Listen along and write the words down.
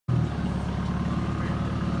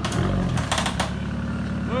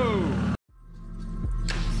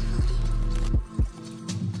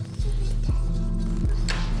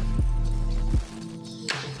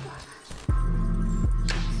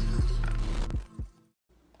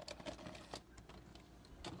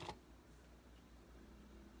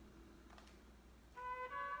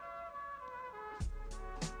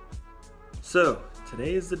So,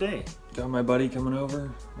 today is the day. Got my buddy coming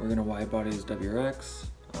over. We're gonna widebody his WRX.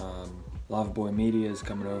 Loverboy Media is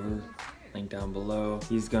coming over. Link down below.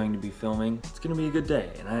 He's going to be filming. It's gonna be a good day,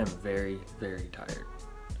 and I am very, very tired.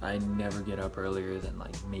 I never get up earlier than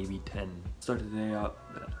like maybe 10. Start the day off.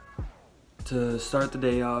 To start the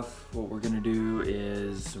day off, what we're gonna do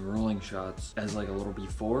is some rolling shots as like a little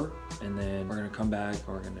before, and then we're gonna come back and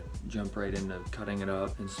we're gonna jump right into cutting it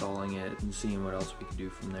up, installing it, and seeing what else we can do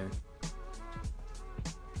from there.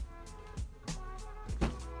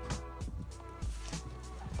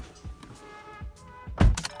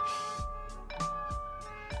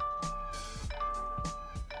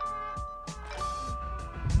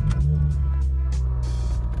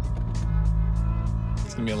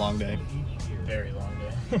 It's gonna be a long day. Very long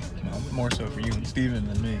day. More so for you and Steven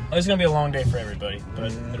than me. It's gonna be a long day for everybody,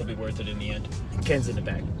 but it'll be worth it in the end. Ken's in the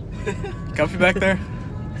back. Comfy back there?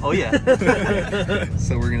 Oh yeah.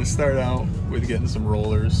 So we're gonna start out with getting some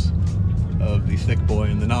rollers of the thick boy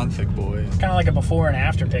and the non-thick boy. Kind of like a before and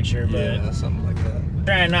after picture, but yeah, something like that.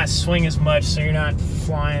 try and not swing as much so you're not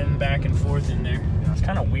flying back and forth in there. It's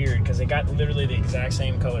kind of weird because they got literally the exact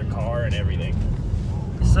same color car and everything.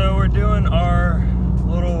 So we're doing our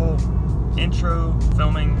little intro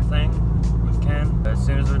filming thing with Ken. As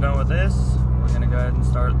soon as we're done with this, we're gonna go ahead and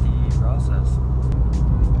start the process.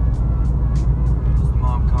 This is the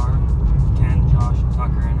mom car. Ken, Josh, and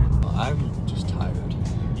Tucker in it. I'm just tired.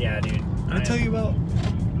 Yeah, dude. Did I tell you about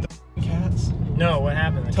the cats? No, what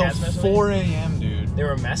happened? The Till cats messing 4 with you? a.m., dude. They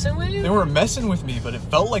were messing with you? They were messing with me, but it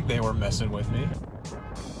felt like they were messing with me.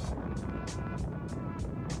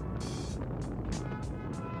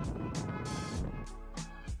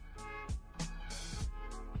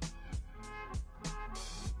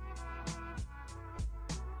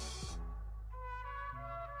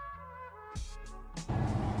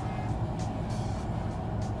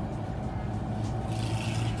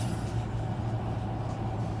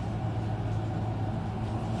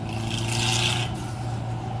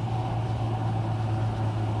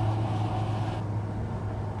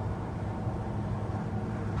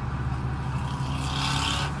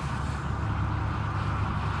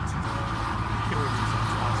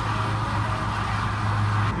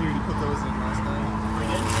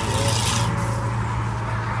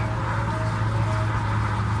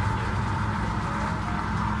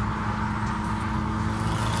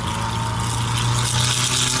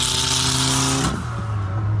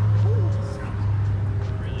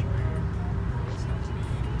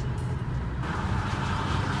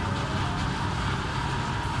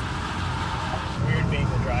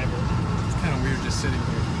 Sitting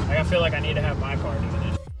here. Like, I feel like I need to have my car doing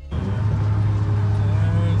it.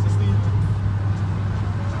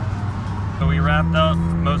 So we wrapped up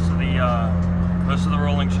most of the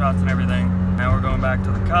rolling shots and everything. Now we're going back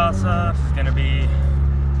to the casa. It's gonna be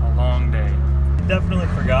a long day. I definitely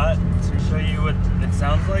forgot to show you what it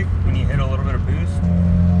sounds like when you hit a little bit of boost.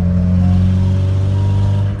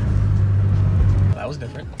 That was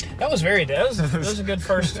different. That was a good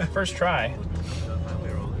first try.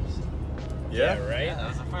 Yeah, right? Yeah, that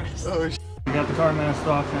was the first. Oh, We got the car masked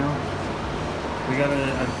off now. We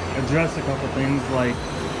gotta address a couple things like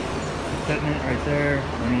fitment right there.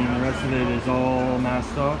 I mean, the rest of it is all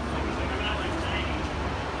masked off.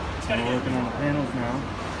 So we're working on the panels now.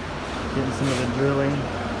 Getting some of the drilling.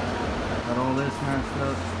 Got all this masked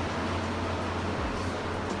up.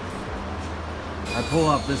 I pull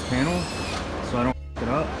off this panel so I don't f it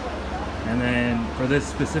up. And then for this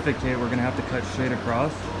specific kit, we're gonna have to cut straight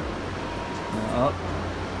across. Up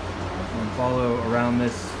and follow around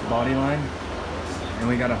this body line, and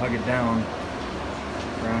we got to hug it down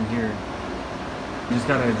around here. You just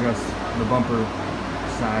got to adjust the bumper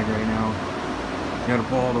sag right now. You got to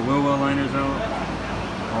pull all the wheel well liners out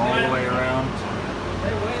all the way around.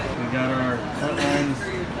 We got our cut lines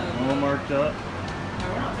all marked up.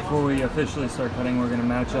 Before we officially start cutting, we're going to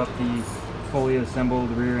match up the fully assembled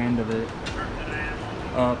rear end of it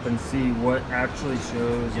up and see what actually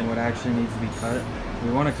shows and what actually needs to be cut.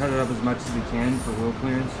 We want to cut it up as much as we can for wheel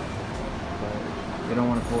clearance, but we don't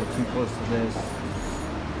want to pull it too close to this.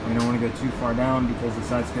 We don't want to go too far down because the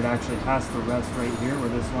side skid actually has to rest right here where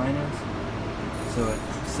this line is, so it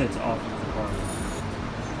sits off of the car.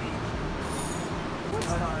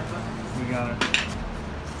 We got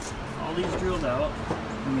all these drilled out,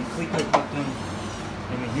 and we click put them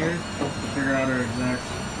in here to figure out our exact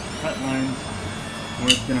cut lines where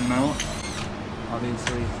it's going to mount.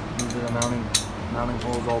 Obviously, these are the mounting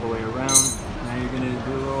holes all the way around. Now you're going to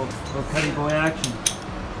do a little cutty boy action.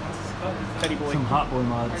 Teddy boy. Some hot boy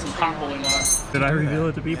mods. Some hot boy mods. Did I reveal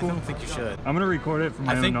it to people? I don't think you should. I'm gonna record it for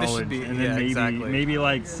my own knowledge, and then maybe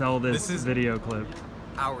like sell this video clip.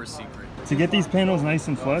 Our secret. To get these panels nice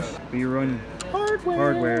and flush, we run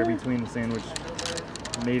hardware between the sandwich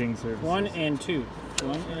mating surfaces. 1 and 2.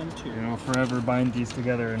 1 and 2. You know, forever bind these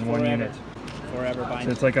together in one unit. Forever bind.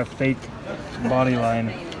 So it's like a fake body line.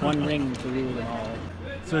 One ring to rule them all.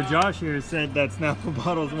 So Josh here said that Snapple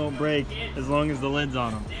bottles won't break as long as the lid's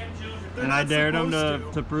on them. And I dared him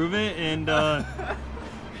to prove it, and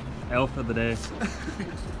elf of the day.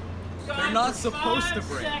 They're not supposed to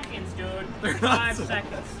break. 5 seconds, dude. They're 5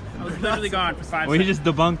 seconds. I was literally gone for 5 seconds. Well, he just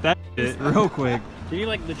debunked that shit real quick. Did he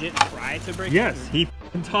like legit try to break it? Yes, he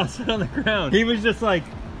tossed it on the ground. He was just like,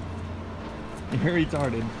 you're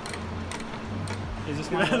retarded. Is this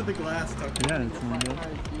Get my out of the glass, Tucker. Yeah, it's not good.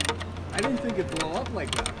 I didn't think it'd blow up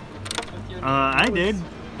like that. I did.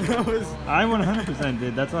 That was... I 100%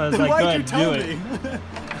 did. That's why I was Then like, go why'd ahead, you do tell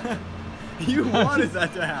it. me? You wanted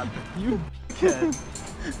that to happen. You kid.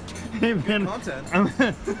 Hey man, Content.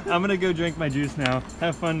 I'm gonna go drink my juice now.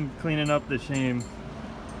 Have fun cleaning up the shame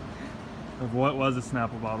of what was a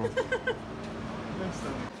Snapple bottle.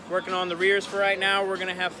 Working on the rears for right now. We're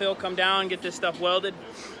gonna have Phil come down and get this stuff welded.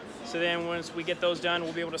 So then once we get those done,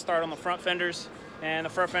 we'll be able to start on the front fenders. And the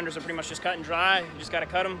front fenders are pretty much just cut and dry. You just gotta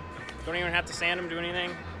cut them. Don't even have to sand them, do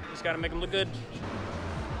anything. Just gotta make them look good.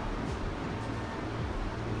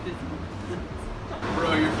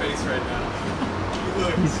 Bro, your face right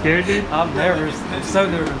now. You scared, dude? I'm nervous. I'm so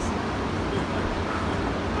nervous.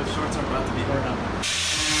 Those shorts are about to be hard up.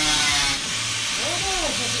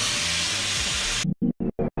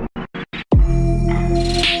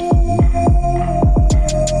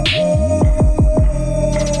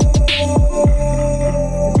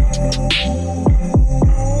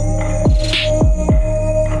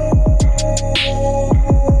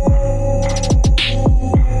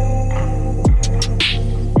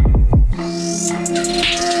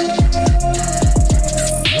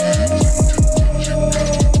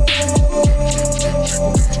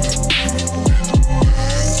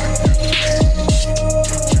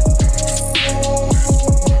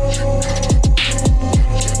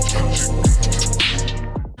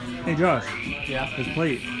 Hey Josh, Yeah. this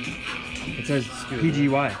plate, it says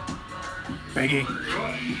PGY. Piggy.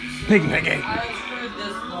 Piggy. Piggy.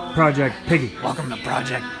 Project Piggy. Welcome to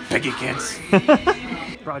Project Piggy Kids.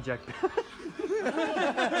 Project. What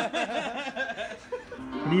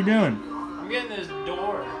are you doing? I'm getting this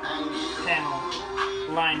door panel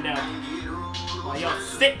lined up while y'all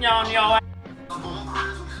sitting on y'all ass.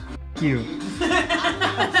 Cute.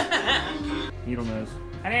 Needle nose.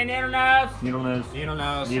 I didn't needle nose. Needle nose. Needle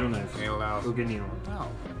nose. Needle nose. Needle nose. Go get needle.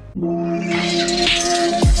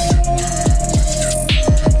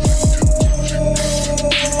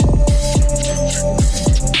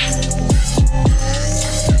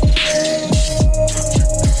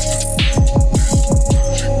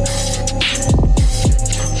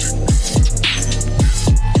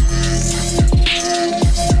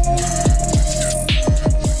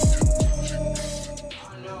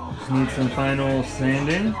 Need some final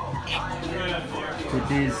sanding. Get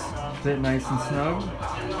these fit nice and snug.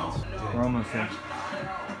 We're almost there.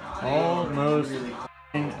 Almost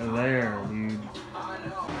there, dude.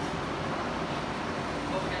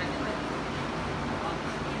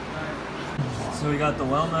 So we got the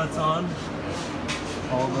well nuts on.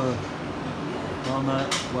 All the well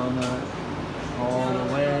nut, all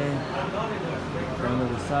the way. Down to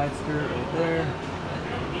the side skirt right there.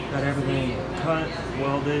 Got everything cut,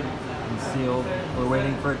 welded, and sealed. We're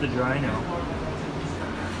waiting for it to dry now.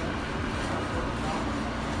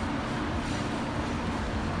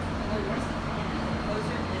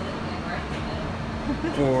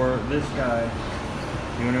 For this guy,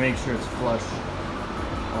 you want to make sure it's flush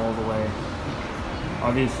all the way.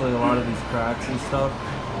 Obviously, a lot of these cracks and stuff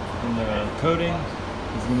in the coating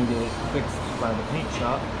is going to get fixed by the paint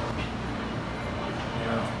shop.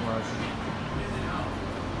 Yeah, it's flush.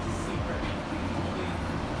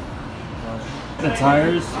 The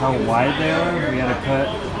tires, how wide they are, we had to cut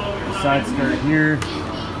the side skirt here.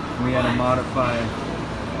 We had to modify.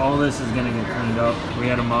 All this is going to get cleaned up. We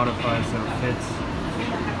had to modify so it fits.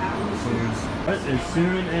 But as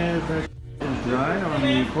soon as that is dry on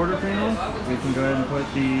the quarter panel, we can go ahead and put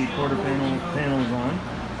the quarter panels on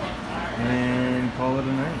and call it a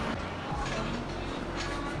night.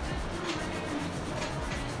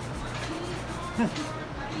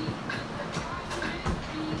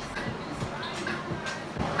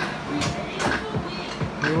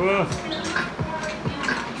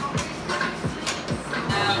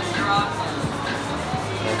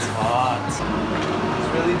 It's hot.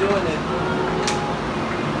 really doing it.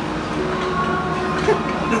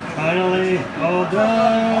 Finally, all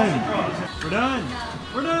done. We're done.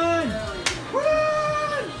 We're done. We're done.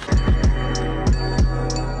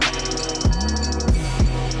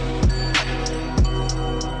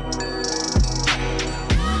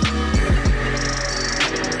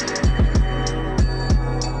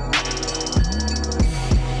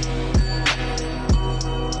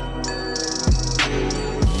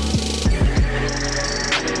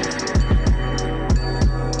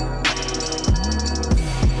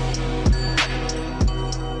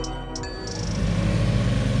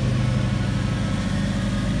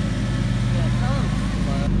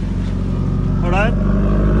 Hold on.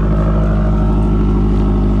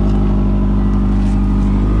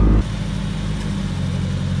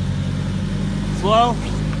 Slow.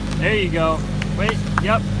 There you go. Wait.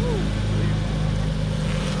 Yep.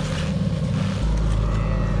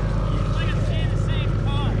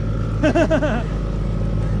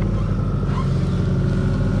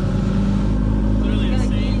 Literally the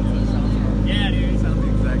same. Yeah, dude. It sounds the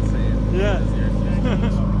exact same. Yeah.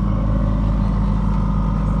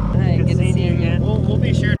 Hey, good to see you again. We'll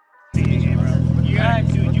be sure to see you again, bro.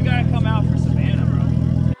 Dude, you gotta come out for Savannah, bro.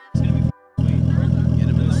 It's gonna be sweet. Get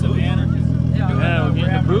him in the Savannah. Yeah, we'll get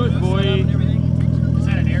in the booth, boy. It's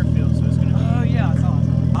at an airfield, so it's gonna be. Oh yeah, I saw it.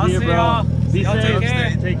 See you, bro. Be safe.